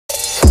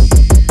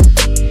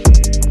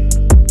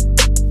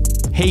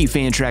Hey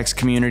Fantrax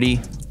community,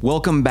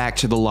 welcome back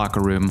to the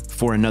locker room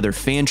for another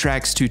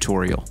Fantrax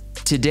tutorial.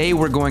 Today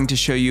we're going to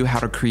show you how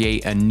to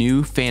create a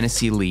new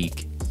fantasy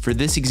league. For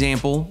this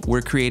example,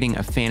 we're creating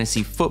a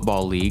fantasy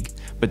football league,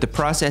 but the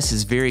process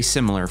is very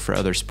similar for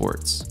other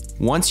sports.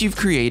 Once you've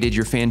created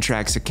your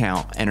Fantrax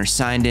account and are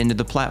signed into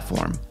the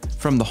platform,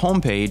 from the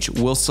homepage,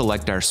 we'll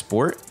select our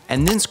sport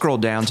and then scroll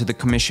down to the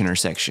commissioner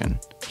section.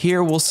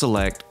 Here we'll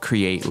select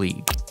Create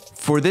League.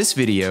 For this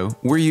video,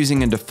 we're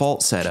using a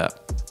default setup,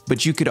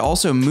 but you could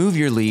also move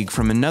your league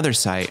from another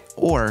site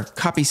or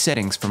copy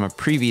settings from a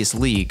previous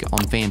league on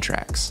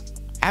Fantrax.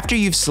 After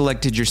you've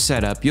selected your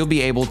setup, you'll be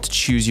able to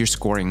choose your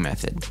scoring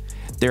method.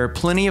 There are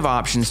plenty of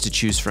options to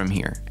choose from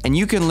here, and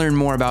you can learn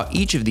more about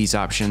each of these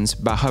options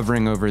by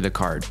hovering over the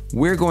card.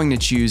 We're going to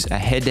choose a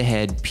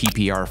head-to-head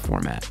PPR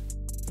format.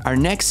 Our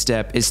next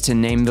step is to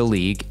name the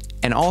league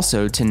and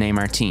also to name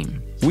our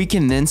team. We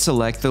can then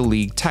select the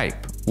league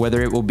type,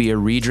 whether it will be a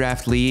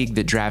redraft league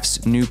that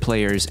drafts new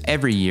players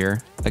every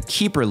year, a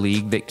keeper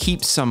league that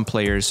keeps some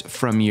players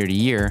from year to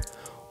year,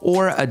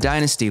 or a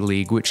dynasty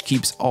league which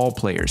keeps all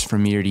players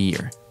from year to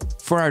year.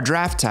 For our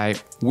draft type,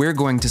 we're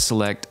going to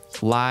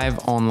select Live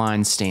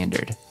Online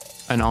Standard,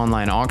 an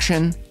online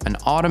auction, an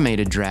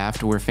automated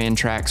draft where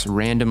Fantrax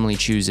randomly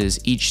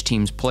chooses each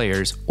team's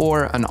players,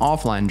 or an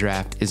offline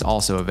draft is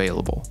also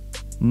available.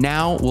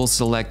 Now we'll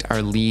select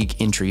our league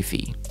entry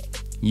fee.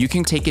 You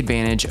can take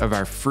advantage of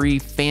our free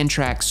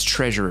Fantrax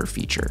Treasurer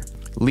feature.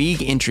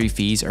 League entry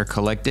fees are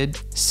collected,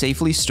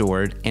 safely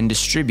stored, and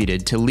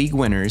distributed to league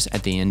winners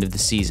at the end of the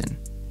season.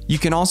 You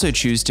can also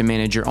choose to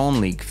manage your own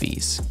league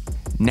fees.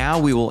 Now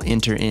we will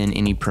enter in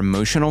any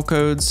promotional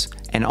codes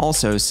and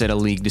also set a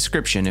league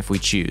description if we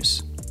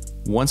choose.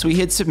 Once we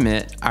hit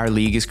submit, our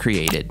league is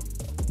created.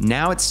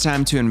 Now it's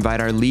time to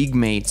invite our league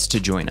mates to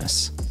join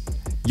us.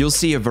 You'll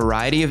see a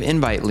variety of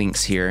invite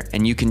links here,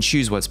 and you can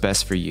choose what's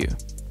best for you.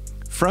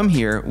 From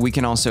here, we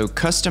can also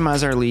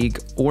customize our league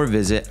or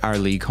visit our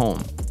league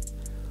home.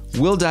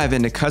 We'll dive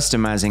into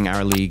customizing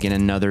our league in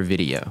another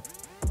video.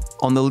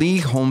 On the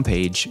league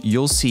homepage,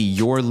 you'll see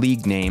your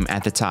league name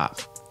at the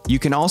top. You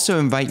can also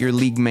invite your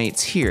league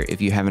mates here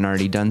if you haven't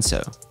already done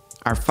so.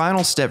 Our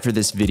final step for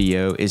this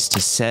video is to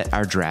set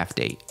our draft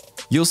date.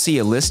 You'll see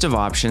a list of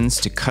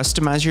options to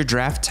customize your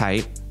draft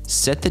type,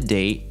 set the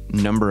date,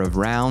 number of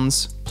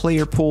rounds,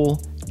 player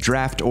pool,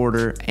 draft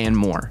order, and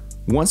more.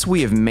 Once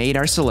we have made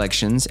our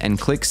selections and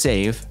click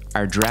save,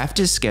 our draft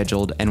is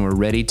scheduled and we're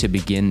ready to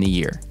begin the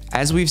year.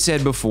 As we've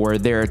said before,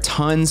 there are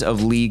tons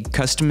of league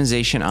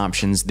customization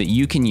options that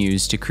you can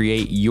use to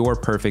create your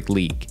perfect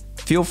league.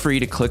 Feel free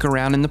to click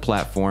around in the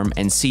platform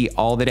and see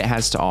all that it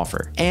has to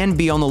offer, and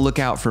be on the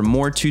lookout for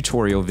more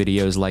tutorial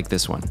videos like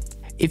this one.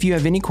 If you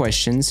have any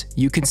questions,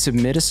 you can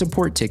submit a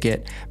support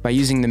ticket by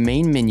using the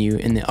main menu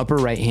in the upper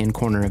right-hand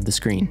corner of the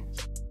screen.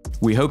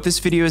 We hope this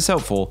video is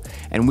helpful,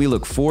 and we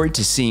look forward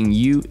to seeing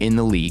you in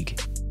the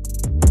league.